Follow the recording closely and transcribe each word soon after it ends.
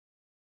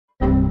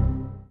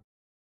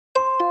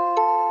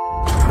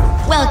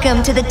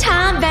Welcome to the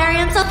Time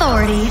Variance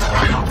Authority.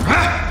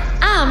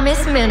 I'm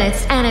Miss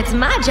Minutes, and it's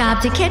my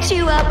job to catch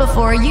you up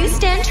before you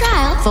stand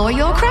trial for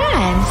your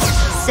crimes.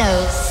 So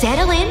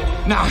settle in.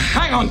 Now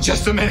hang on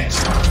just a minute.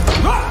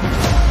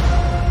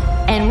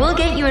 And we'll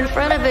get you in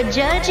front of a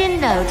judge in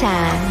no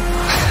time.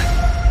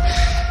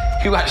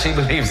 Who actually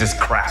believes this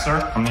crap?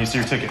 Sir, I'm gonna use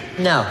your ticket.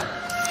 No.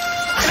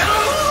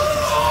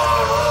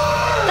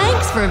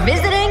 Thanks for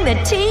visiting the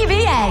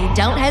TVA.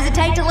 Don't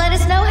hesitate to let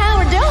us know how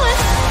we're doing.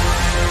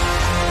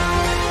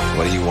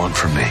 What do you want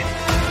from me?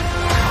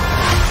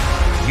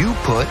 You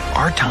put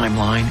our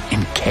timeline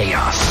in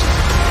chaos.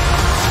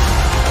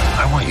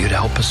 I want you to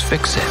help us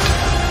fix it.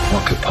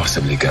 What could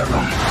possibly go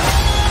wrong?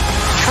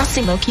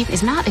 Trusting Loki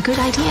is not a good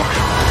idea.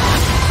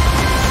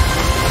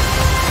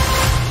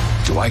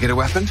 Do I get a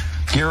weapon?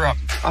 Gear up.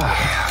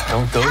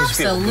 Don't those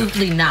feel good?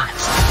 Absolutely not.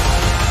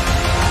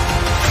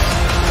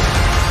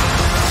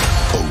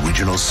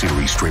 Original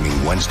series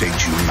streaming Wednesday,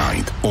 June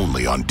 9th,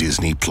 only on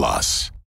Disney+.